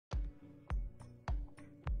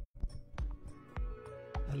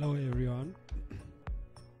Hello everyone,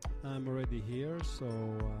 I'm already here, so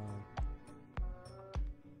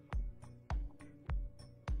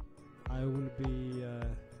I will be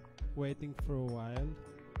waiting for a while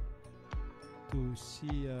to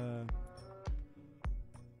see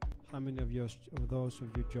how many of those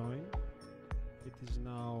of you join. It is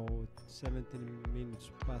now 17 minutes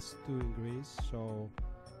past 2 in Greece, so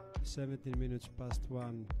 17 minutes past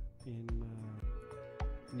 1 in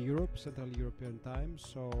Europe, Central European time.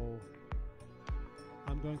 So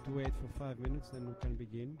I'm going to wait for 5 minutes, then we can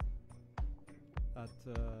begin at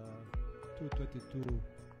 2:22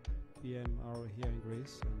 p.m. hour here in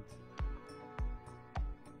Greece, and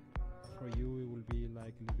for you it will be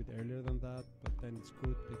like a little bit earlier than that, but then it's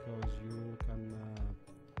good because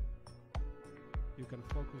you can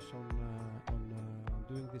focus on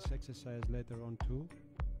doing this exercise later on too,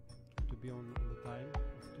 to be on the time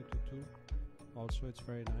of 2 to 2. Also, it's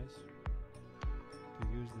very nice to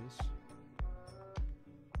use this.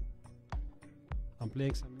 I'm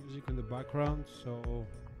playing some music in the background, so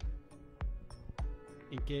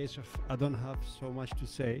in case of I don't have so much to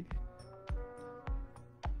say,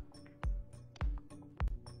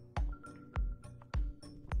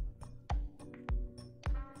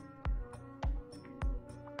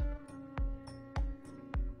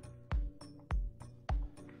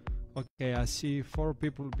 okay, I see 4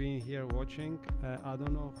 people being here watching. I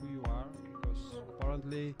don't know who you are because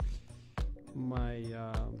apparently my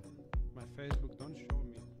Facebook don't show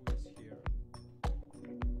me who is here.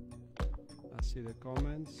 I see the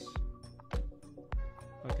comments.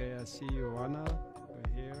 Okay, I see you, Anna.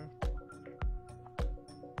 You're here.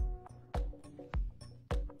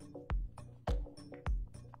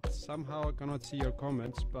 Somehow I cannot see your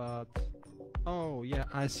comments, but oh yeah,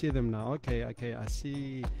 I see them now. Okay, I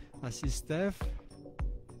see Steph.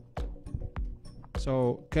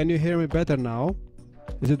 So can you hear me better now?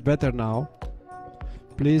 Is it better now?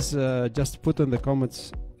 Please just put in the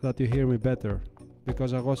comments that you hear me better,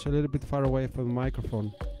 because I was a little bit far away from the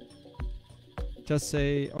microphone. Just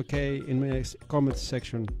say okay in my comments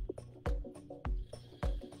section.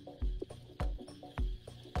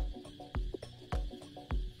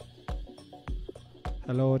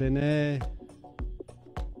 Hello Rene.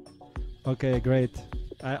 Okay, great.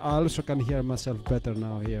 I also can hear myself better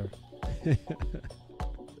now here.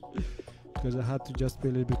 Because I had to just be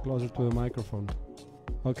a little bit closer to the microphone.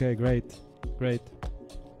 Okay, great.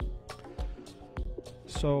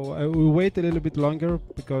 So I will wait a little bit longer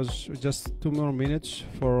because just 2 more minutes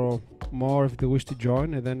for more if they wish to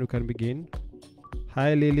join, and then we can begin.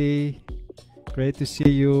 Hi Lily, great to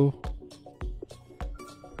see you.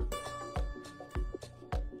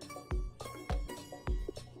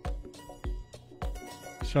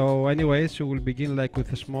 So anyways, we will begin like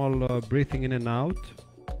with a small breathing in and out.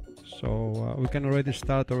 So we can already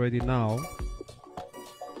start now.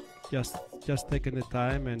 Just taking the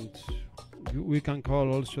time, and we can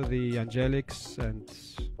call also the angelics and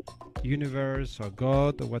universe or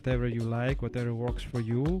God or whatever you like, whatever works for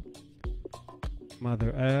you.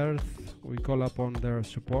 Mother Earth, we call upon their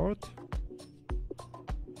support,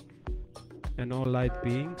 and all light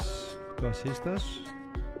beings to assist us.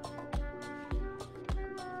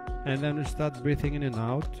 And then we start breathing in and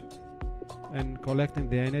out and collecting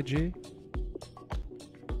the energy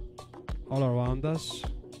all around us.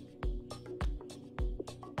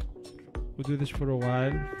 We'll do this for a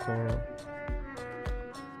while, for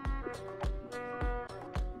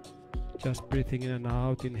just breathing in and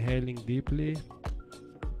out, inhaling deeply,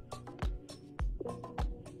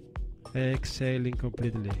 exhaling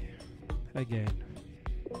completely. Again.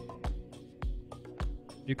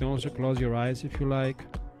 You can also close your eyes if you like.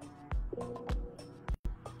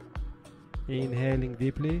 Inhaling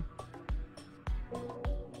deeply,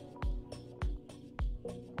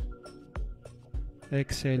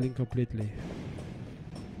 exhaling completely.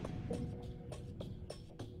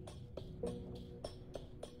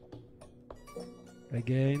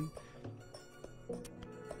 Again,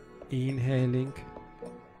 inhaling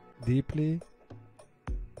deeply,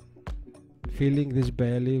 filling this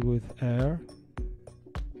belly with air.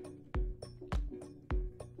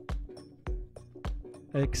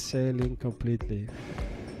 Exhaling completely.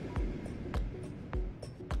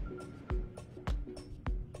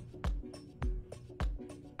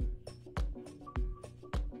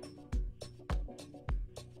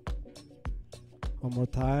 One more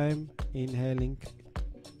time, inhaling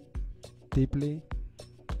deeply,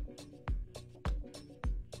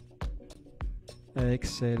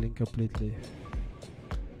 exhaling completely.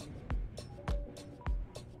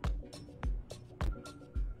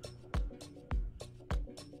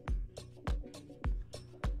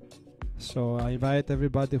 So I invite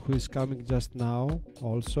everybody who is coming just now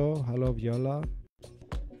also. Hello Viola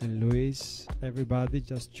and Luis. Everybody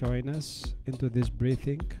just join us into this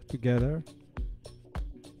breathing together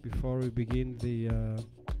before we begin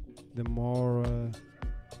the more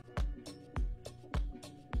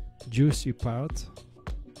juicy part.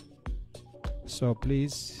 So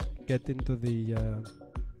please get into the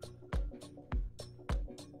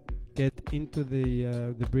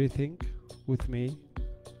breathing with me.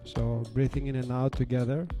 So breathing in and out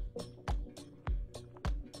together.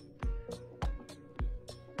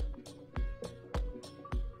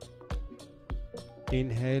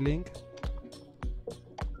 Inhaling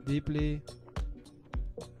deeply,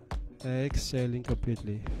 exhaling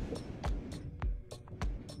completely.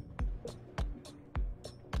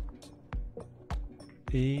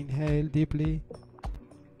 Inhale deeply,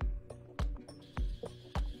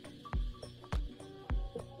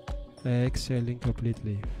 exhaling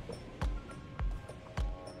completely.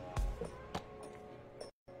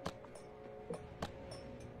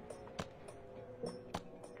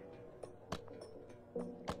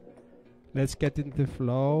 Let's get into the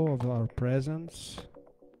flow of our presence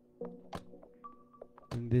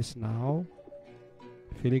in this now,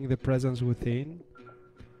 feeling the presence within,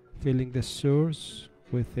 feeling the source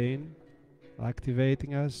within,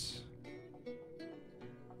 activating us.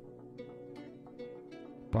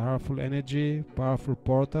 Powerful energy, powerful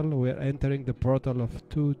portal. We're entering the portal of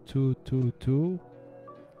 2222,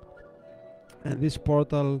 and this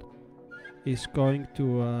portal is going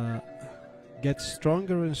to get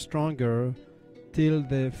stronger and stronger till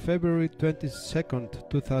the February 22nd,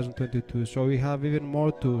 2022. So we have even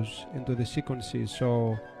more twos into the sequences.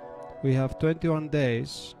 So we have 21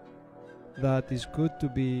 days that is good to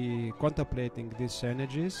be contemplating these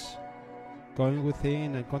energies, going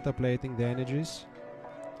within and contemplating the energies.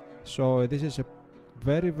 So this is a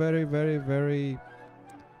very, very, very, very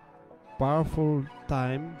powerful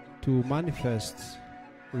time to manifest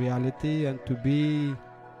reality and to be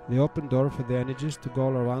the open door for the energies to go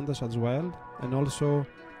all around us as well, and also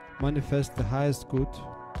manifest the highest good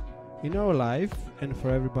in our life and for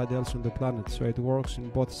everybody else on the planet. So it works in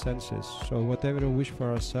both senses. So whatever we wish for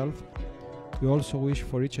ourselves, we also wish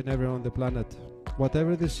for each and everyone on the planet.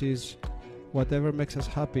 Whatever this is, whatever makes us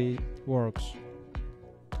happy works.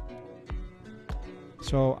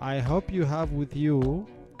 So I hope you have with you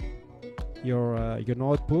your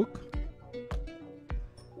notebook.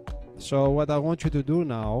 So what I want you to do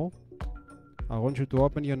now, I want you to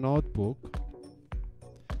open your notebook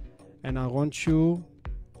and I want you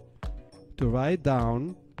to write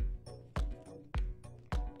down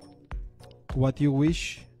what you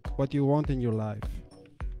wish, what you want in your life.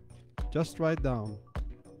 Just write down.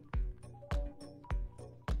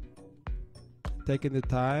 Taking the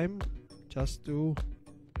time just to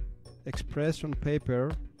express on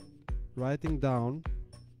paper, writing down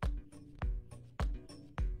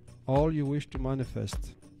all you wish to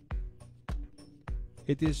manifest.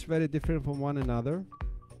 It is very different from one another.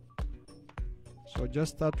 So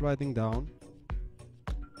just start writing down.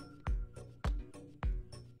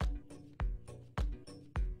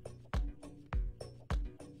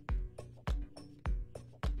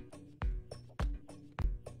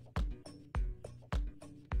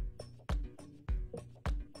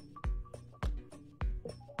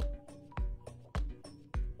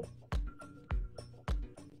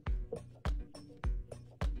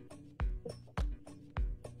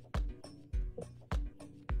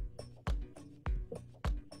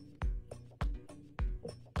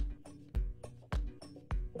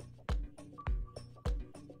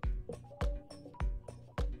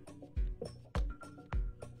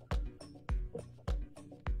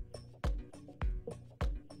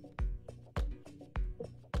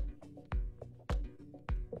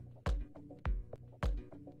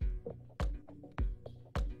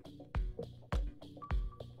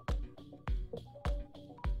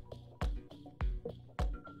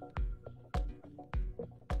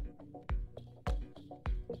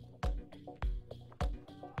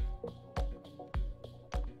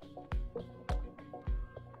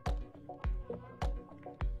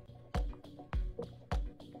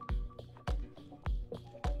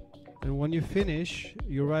 And when you finish,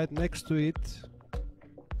 you write next to it,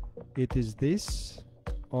 it is this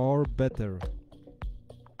or better.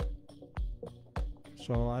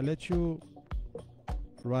 So I let you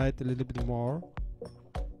write a little bit more.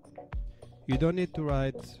 You don't need to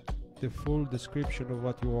write the full description of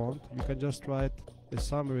what you want. You can just write a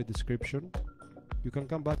summary description. You can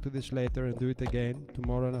come back to this later and do it again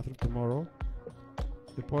tomorrow and after tomorrow.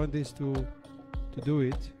 The point is to do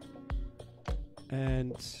it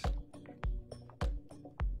and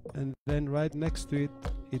and then right next to it,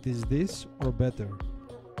 it is this or better.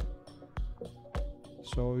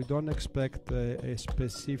 So you don't expect a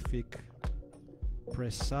specific,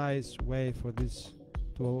 precise way for this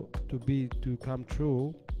to come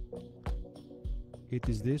true. It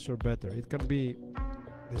is this or better. It can be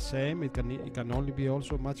the same. It can only be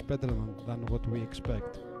also much better than what we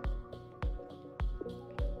expect.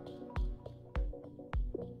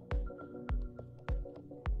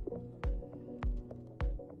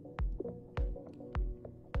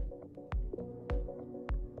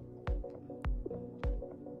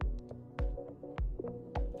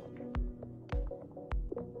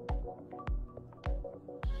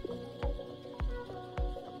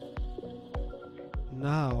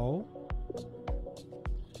 Now,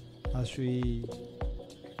 as we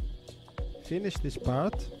finish this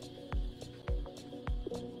part,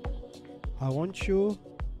 I want you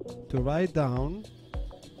to write down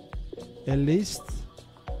a list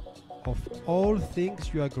of all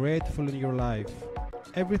things you are grateful in your life.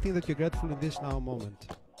 Everything that you're grateful in this now moment.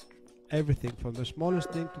 Everything, from the smallest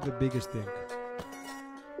thing to the biggest thing.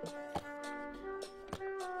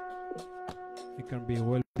 It can be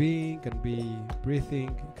well-being, it can be breathing,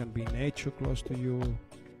 it can be nature close to you,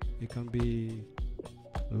 it can be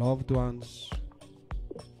loved ones,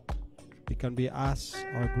 it can be us,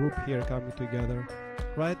 our group here coming together.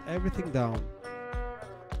 Write everything down.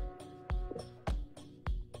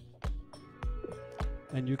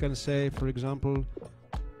 And you can say, for example,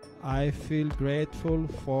 I feel grateful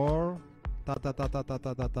for ta ta ta ta ta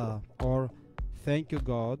ta ta ta, or thank you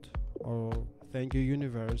God, or thank you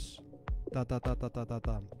universe, ta ta ta ta ta ta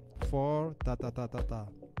ta, for ta ta ta ta ta.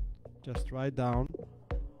 Just write down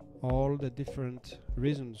all the different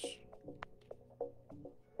reasons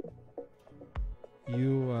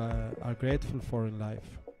you are grateful for in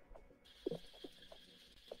life.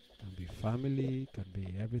 Can be family, can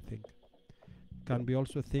be everything. Can be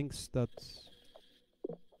also things that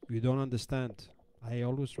you don't understand. I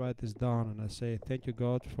always write this down and I say thank you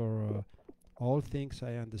God for all things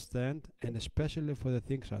I understand, and especially for the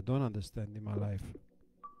things I don't understand in my life,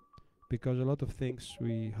 because a lot of things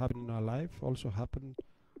we have in our life also happen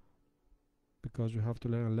because we have to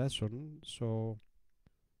learn a lesson. So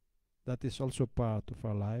that is also part of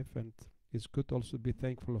our life, and it's good also to be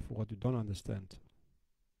thankful for what you don't understand.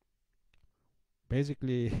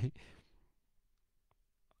 Basically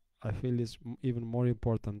I feel it's even more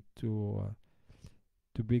important to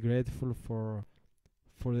be grateful for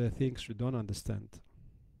the things we don't understand.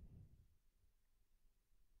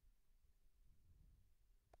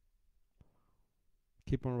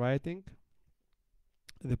 Keep on writing.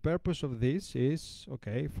 The purpose of this is,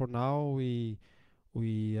 okay, for now we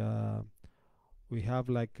have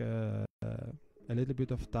like a little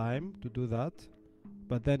bit of time to do that,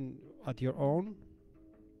 but then at your own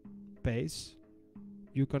pace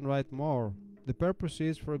you can write more. The purpose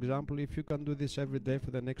is, for example, if you can do this every day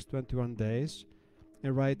for the next 21 days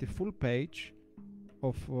and write a full page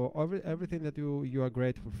of everything that you are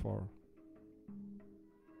grateful for.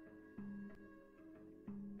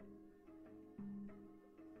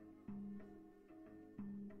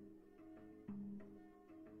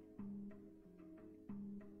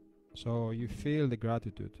 So you feel the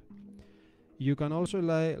gratitude. You can also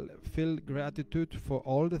feel gratitude for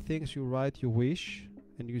all the things you write you wish,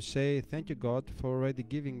 and you say thank you God for already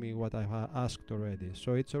giving me what I asked already.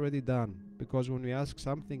 So it's already done, because when we ask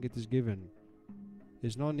something it is given.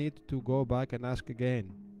 There's no need to go back and ask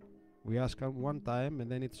again. We ask one time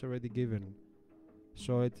and then it's already given.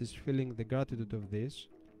 So it is feeling the gratitude of this.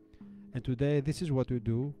 And today this is what we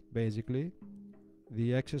do basically.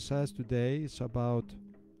 The exercise today is about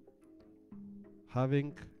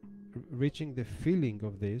reaching the feeling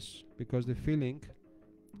of this, because the feeling,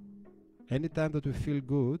 anytime that we feel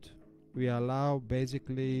good, we allow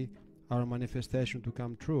basically our manifestation to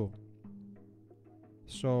come true.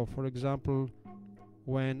 So for example,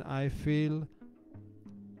 when I feel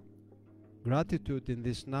gratitude in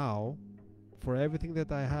this now for everything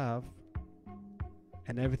that I have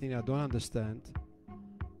and everything I don't understand,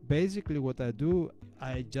 basically what I do,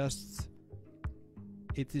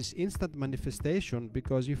 it is instant manifestation,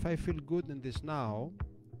 because if I feel good in this now,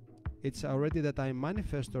 it's already that I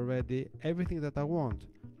manifest already everything that I want.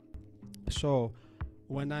 So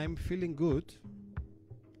when I'm feeling good,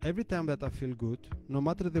 every time that I feel good, no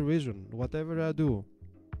matter the reason, whatever I do,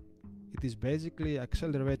 it is basically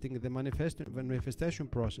accelerating the manifestation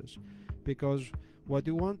process, because what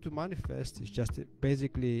you want to manifest is just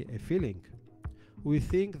basically a feeling. We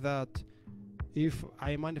think that if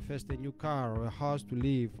I manifest a new car or a house to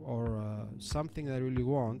live or something I really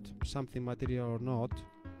want, something material or not,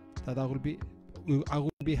 that I will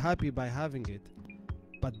be happy by having it,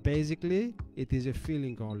 but basically it is a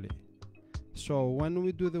feeling only. So when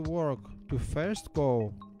we do the work to first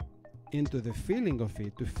go into the feeling of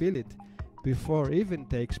it, to feel it before it even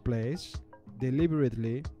takes place,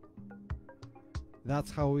 deliberately,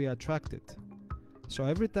 that's how we attract it. So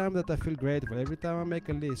every time that I feel grateful, every time I make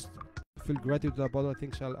a list, feel gratitude about the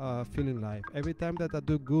things I feel in life, every time that I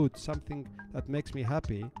do good, something that makes me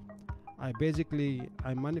happy,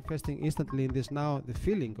 I'm manifesting instantly in this now the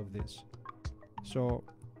feeling of this. So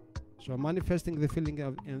I'm manifesting the feeling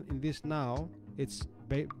of in this now. It's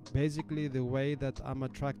basically the way that I'm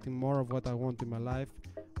attracting more of what I want in my life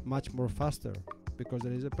much more faster, because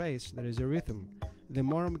there is a pace, there is a rhythm. The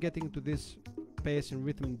more I'm getting to this pace and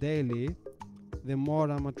rhythm daily, the more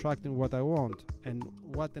I'm attracting what I want. And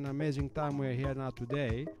what an amazing time we're here now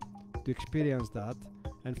today to experience that.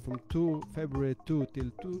 And from February 2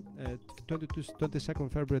 till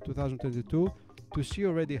 22nd February 2022, to see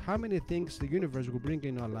already how many things the universe will bring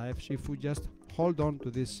in our lives if we just hold on to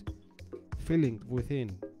this feeling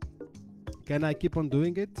within. Can I keep on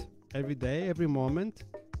doing it every day, every moment,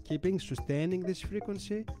 sustaining this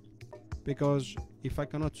frequency? Because if I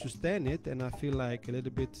cannot sustain it and I feel like a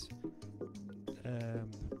little bit,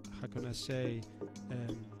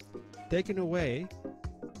 taken away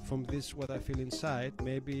from this, what I feel inside,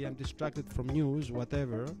 maybe I'm distracted from news,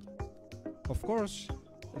 whatever, of course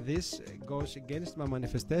this goes against my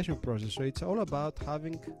manifestation process. So it's all about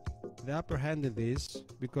having the upper hand in this,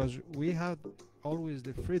 because we have always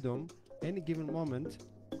the freedom any given moment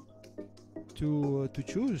to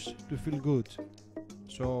choose to feel good.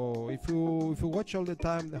 So if you watch all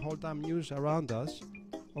the whole time news around us,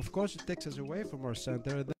 of course it takes us away from our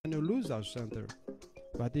center, and then you lose our center.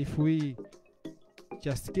 But if we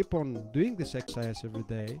just keep on doing this exercise every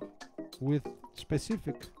day with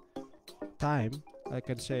specific time, I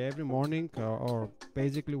can say every morning, or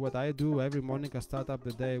basically what I do every morning, I start up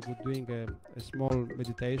the day with doing a small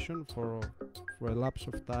meditation for a lapse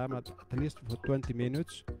of time, at least for 20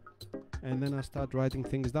 minutes, and then I start writing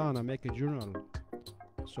things down. I make a journal,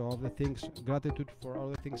 so all the things, gratitude for all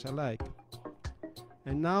the things I like.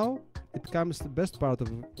 And now it comes the best part of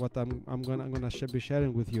what I'm gonna be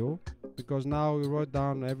sharing with you, because now we wrote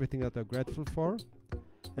down everything that I'm grateful for.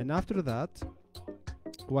 And after that,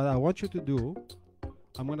 what I want you to do,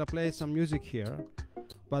 I'm gonna play some music here,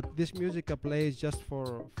 but this music I play is just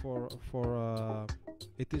for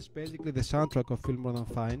it is basically the soundtrack of Feel More Than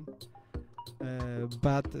Fine.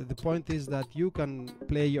 But the point is that you can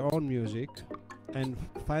play your own music and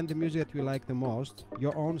find the music that you like the most,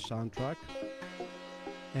 your own soundtrack.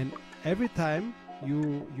 And every time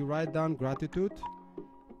you write down gratitude,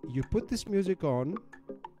 you put this music on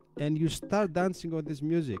and you start dancing on this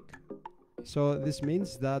music. So this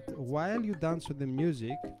means that while you dance with the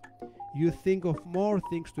music, you think of more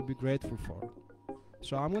things to be grateful for.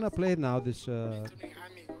 So I'm gonna play now this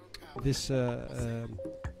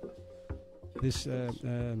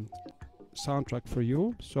soundtrack for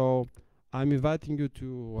you. So I'm inviting you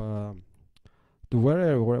to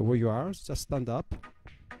where you are. Just stand up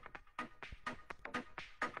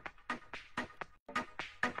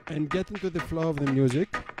and get into the flow of the music.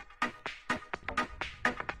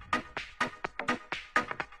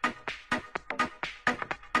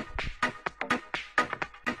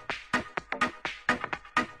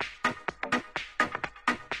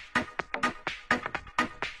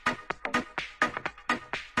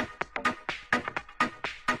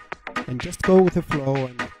 And just go with the flow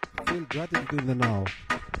and feel gratitude in the now.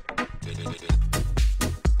 You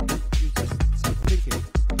just start thinking,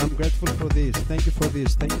 I'm grateful for this, thank you for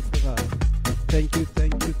this, thank you for that. Thank you,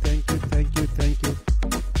 thank you, thank you, thank you, thank you.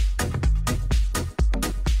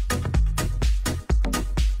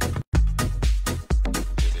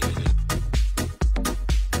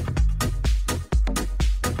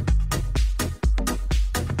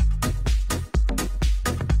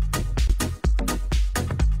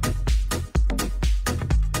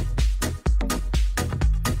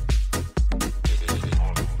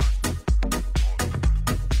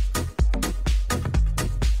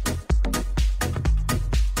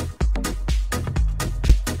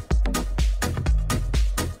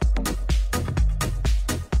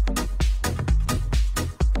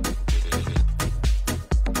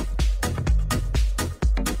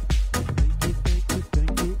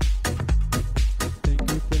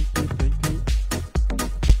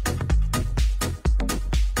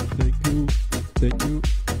 Thank you.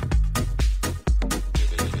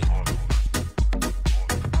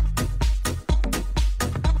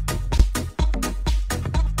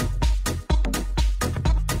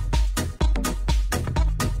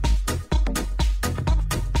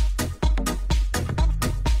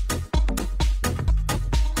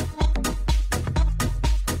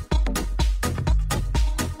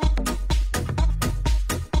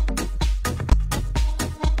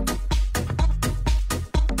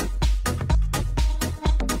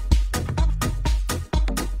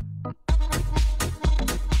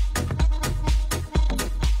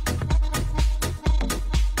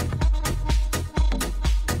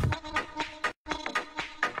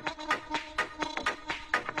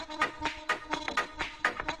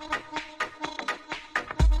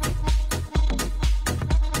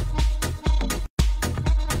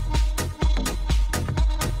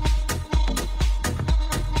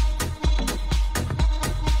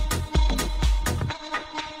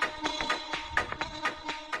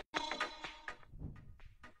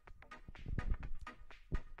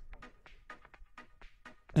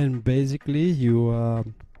 and basically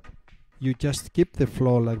you just keep the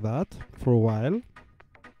flow like that for a while.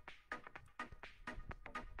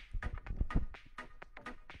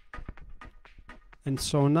 And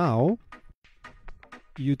so now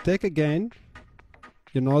you take again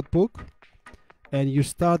your notebook and you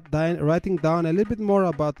start writing down a little bit more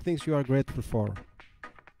about things you are grateful for.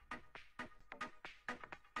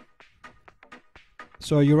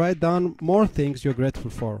 So you write down more things you're grateful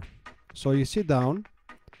for. So you sit down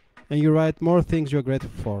and you write more things you're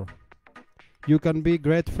grateful for. You can be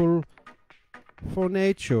grateful for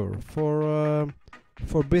nature, for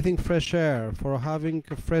breathing fresh air, for having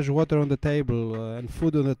fresh water on the table and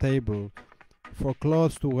food on the table, for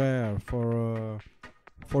clothes to wear,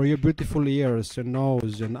 for your beautiful ears and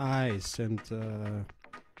nose and eyes and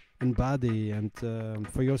body, and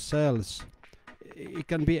for your cells. It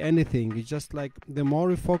can be anything. It's just like the more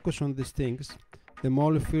you focus on these things, the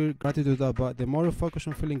more you feel gratitude about. The more you focus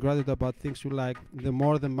on feeling gratitude about things you like, the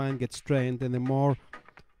more the mind gets trained, and the more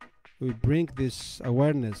we bring this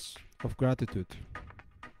awareness of gratitude.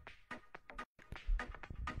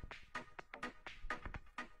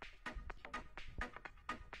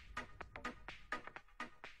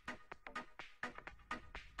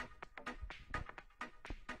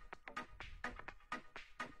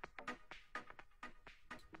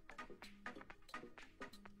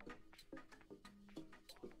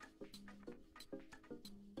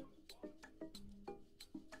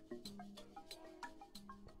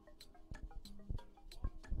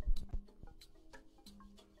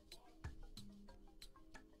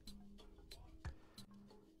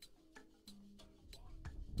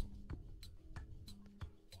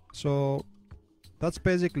 So that's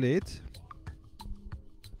basically it.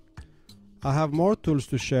 I have more tools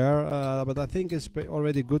to share, but I think it's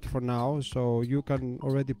already good for now. So you can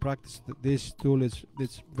already practice this tool.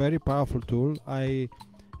 It's very powerful tool.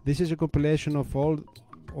 This is a compilation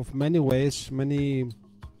of many ways,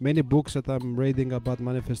 many books that I'm reading about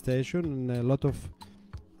manifestation, and a lot of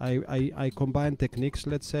I combine techniques,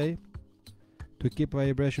 let's say, to keep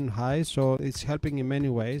vibration high. So it's helping in many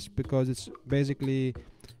ways because it's basically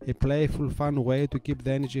a playful, fun way to keep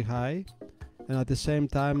the energy high, and at the same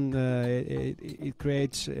time it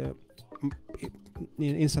creates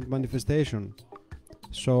instant manifestation.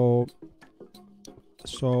 So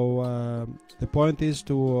the point is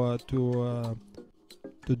to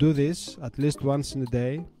do this at least once in a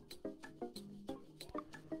day,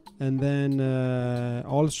 and then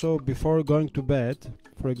also before going to bed,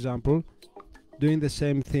 for example, doing the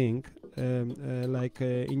same thing.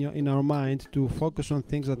 In our mind, to focus on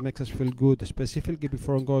things that makes us feel good, specifically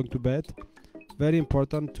before going to bed. Very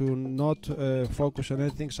important to not focus on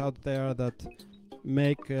anything out there that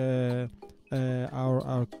make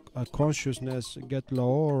our consciousness get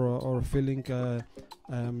low, or feeling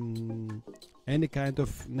any kind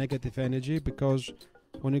of negative energy, because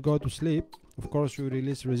when you go to sleep, of course you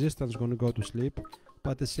release resistance when you go to sleep,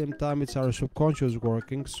 but at the same time it's our subconscious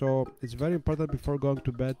working. So it's very important before going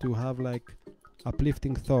to bed to have like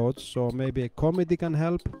uplifting thoughts. So maybe a comedy can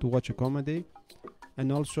help, to watch a comedy,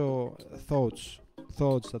 and also thoughts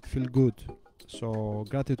that feel good. So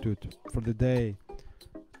gratitude for the day,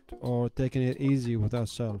 or taking it easy with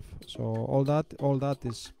ourselves. So all that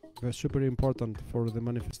is super important for the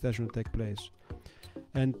manifestation to take place.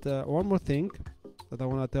 And one more thing that I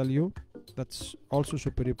want to tell you that's also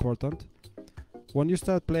super important. When you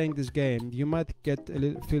start playing this game, you might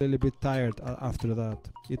feel a little bit tired after that.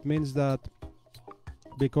 It means that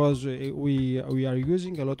because we are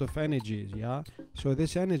using a lot of energy, yeah. So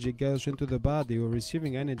this energy goes into the body. We're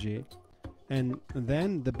receiving energy, and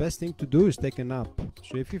then the best thing to do is take a nap.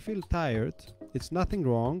 So if you feel tired, it's nothing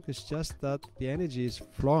wrong. It's just that the energy is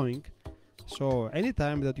flowing. So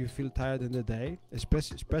anytime that you feel tired in the day,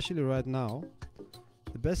 especially right now,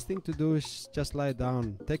 the best thing to do is just lie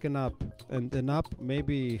down, take a nap. And the nap,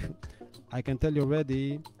 maybe I can tell you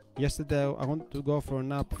already, yesterday I wanted to go for a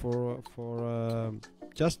nap for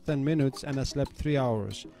just 10 minutes, and I slept 3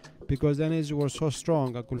 hours because the energy was so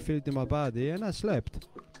strong. I could feel it in my body, and I slept.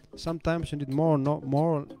 Sometimes you need more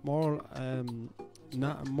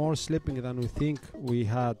sleeping than we think we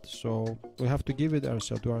had, so we have to give it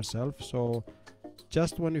to ourselves. So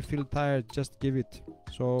just when you feel tired, just give it.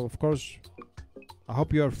 So of course I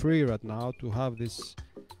hope you are free right now to have this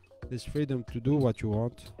freedom to do what you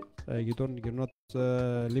want. You're not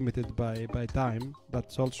limited by time.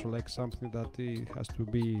 That's also like something that has to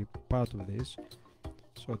be part of this.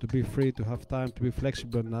 So to be free, to have time, to be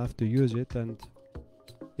flexible enough to use it. And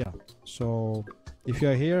yeah, so if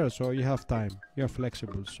you're here, so you have time, you're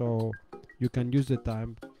flexible, so you can use the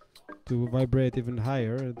time to vibrate even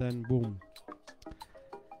higher, and then boom.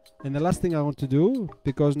 And the last thing I want to do,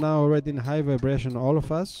 because now already in high vibration, all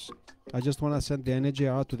of us, I just want to send the energy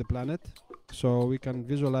out to the planet. So we can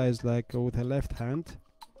visualize like with the left hand,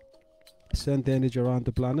 send the energy around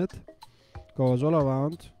the planet, goes all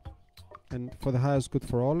around, and for the highest good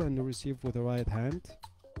for all, and you receive with the right hand.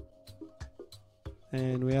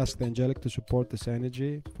 And we ask the angelic to support this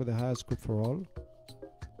energy for the highest good for all.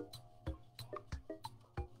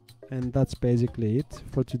 And that's basically it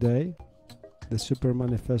for today, the Super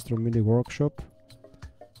Manifesto mini workshop.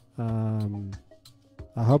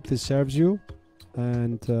 I hope this serves you,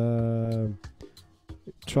 and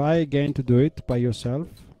try again to do it by yourself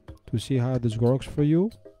to see how this works for you.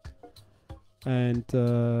 And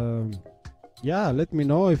yeah, let me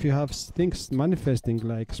know if you have things manifesting,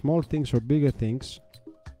 like small things or bigger things,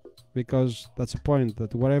 because that's the point,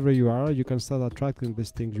 that wherever you are, you can start attracting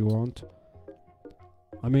these things you want.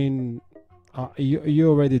 I mean, you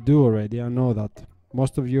already do already. I know that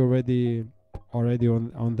most of you already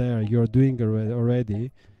on there. You're doing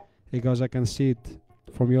already, because I can see it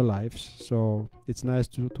from your lives. So it's nice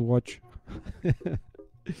to watch.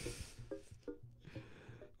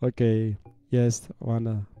 Okay. Yes,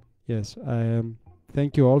 Wanna. Yes, I am.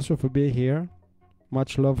 Thank you also for being here.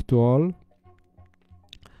 Much love to all.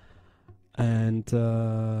 And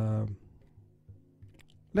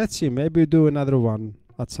let's see, maybe do another one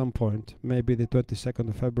at some point. Maybe the 22nd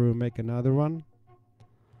of February, make another one.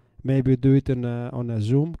 Maybe do it on a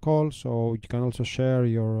Zoom call, so you can also share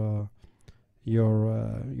your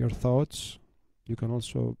thoughts. You can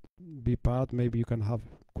also be part. Maybe you can have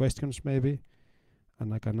questions, maybe,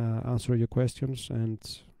 and I can answer your questions, and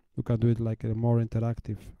we can do it like a more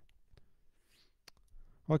interactive.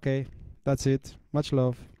 Okay, that's it. Much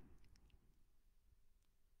love.